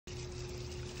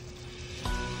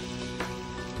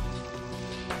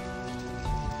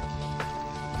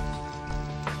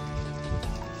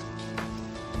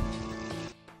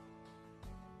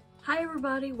Hi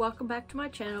everybody, welcome back to my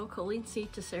channel, Colleen C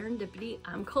to Serendipity.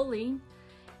 I'm Colleen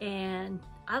and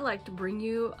I'd like to bring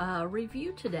you a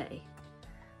review today.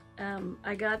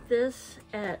 I got this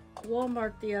at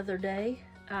Walmart the other day.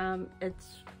 I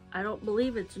don't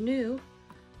believe it's new.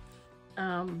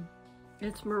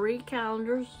 It's Marie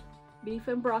Callender's beef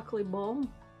and broccoli bowl.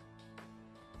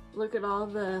 Look at all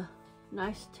the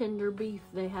nice tender beef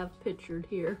they have pictured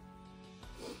here.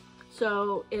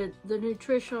 So the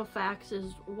nutritional facts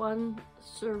is 1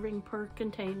 serving per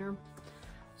container,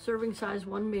 serving size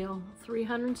 1 meal,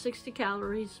 360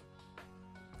 calories,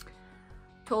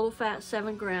 total fat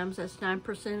 7 grams, that's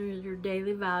 9% of your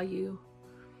daily value,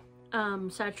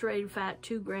 saturated fat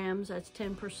 2 grams, that's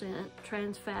 10%,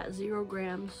 trans fat 0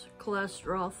 grams,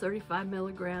 cholesterol 35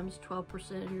 milligrams,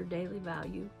 12% of your daily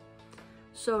value,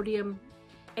 sodium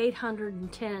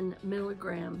 810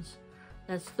 milligrams,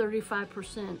 that's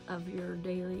 35% of your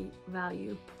daily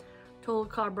value. Total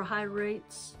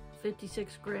carbohydrates,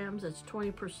 56 grams, that's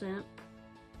 20%.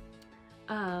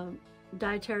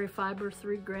 Dietary fiber,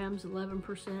 3 grams,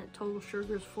 11%. Total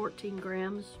sugars, 14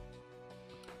 grams.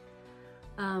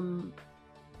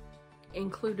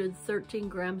 Included 13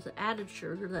 grams of added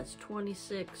sugar, that's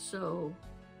 26, so,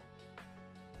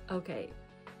 okay,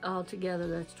 altogether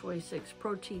that's 26.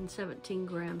 Protein, 17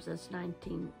 grams, that's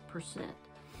 19%.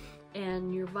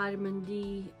 And your vitamin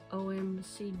D,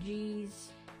 OMCGs,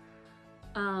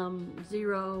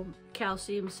 0,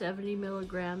 calcium 70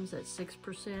 milligrams, that's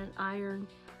 6%, iron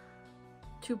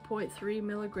 2.3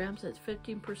 milligrams, that's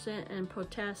 15%, and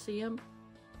potassium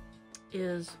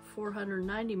is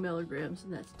 490 milligrams,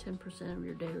 and that's 10% of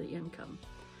your daily income.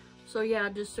 So yeah,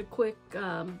 just a quick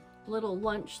little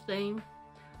lunch thing.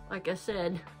 Like I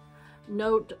said,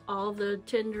 note all the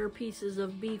tender pieces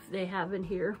of beef they have in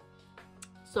here.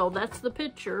 So that's the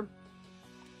picture.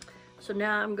 So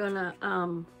now I'm gonna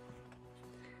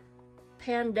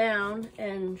pan down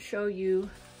and show you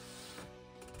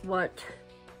what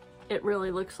it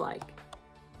really looks like.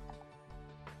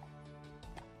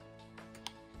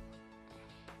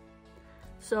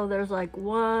 So there's like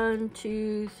 1,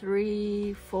 2,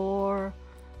 3, 4,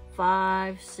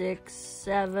 5, 6,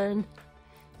 7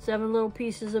 little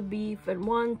pieces of beef, and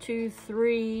 1, 2,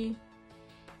 3,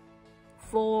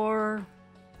 4,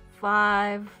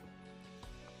 5,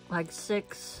 like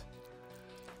 6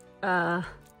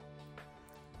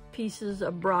 pieces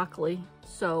of broccoli.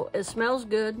 So it smells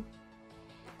good.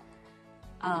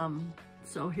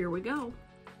 So here we go.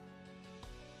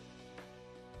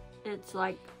 It's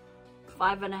like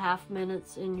 5.5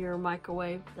 minutes in your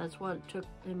microwave. That's what it took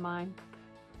in mine.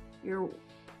 Your,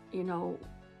 you know,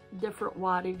 different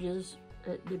wattages,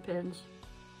 it depends.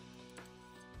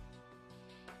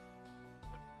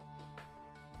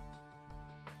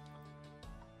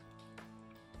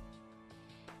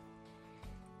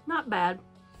 Not bad.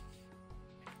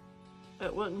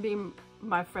 It wouldn't be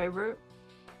my favorite.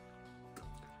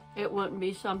 It wouldn't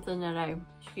be something that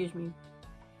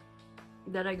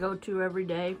that I go to every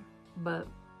day, but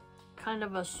kind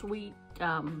of a sweet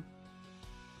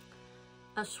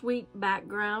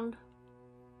background.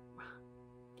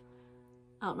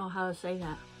 I don't know how to say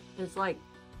that. It's like,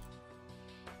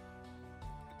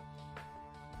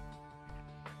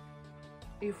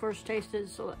 you first taste it,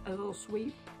 it's a little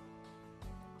sweet.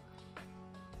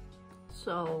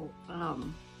 So,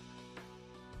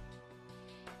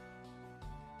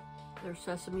 there's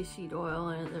sesame seed oil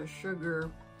and there's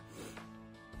sugar.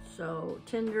 So,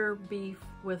 tender beef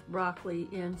with broccoli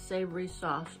in savory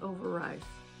sauce over rice.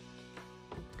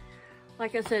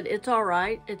 Like I said, it's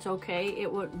alright. It's okay.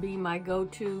 It wouldn't be my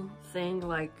go-to thing.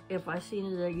 Like, if I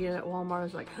seen it again at Walmart, I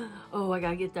was like, oh, I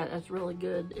gotta get that. That's really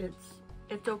good.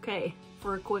 It's okay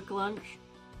for a quick lunch.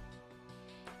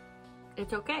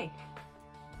 It's okay.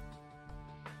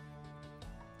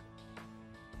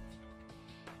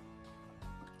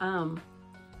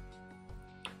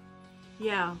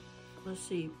 Yeah, let's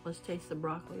see. Let's taste the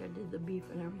broccoli. I did the beef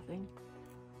and everything.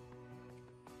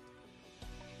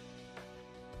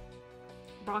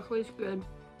 Broccoli's good.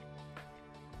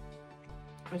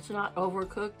 It's not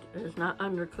overcooked. It's not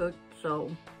undercooked. So,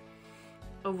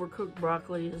 overcooked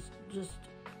broccoli is just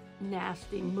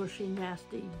nasty, mushy,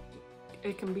 nasty.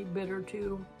 It can be bitter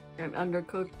too. And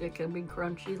undercooked, it can be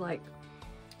crunchy, like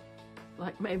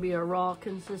maybe a raw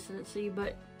consistency.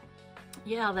 But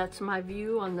yeah, that's my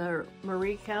view on the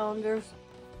Marie Callender's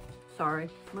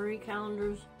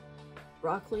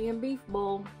broccoli and beef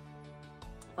bowl.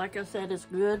 Like I said, it's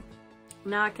good.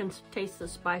 Now I can taste the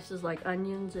spices like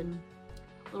onions and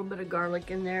a little bit of garlic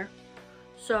in there.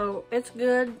 So it's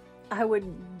good. I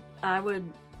would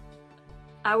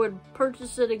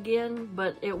purchase it again,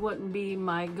 but it wouldn't be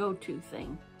my go-to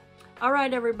thing. All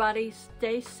right, everybody,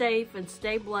 stay safe and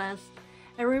stay blessed.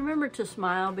 And remember to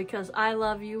smile, because I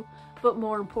love you, but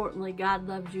more importantly, God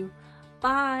loves you.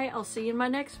 Bye. I'll see you in my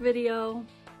next video.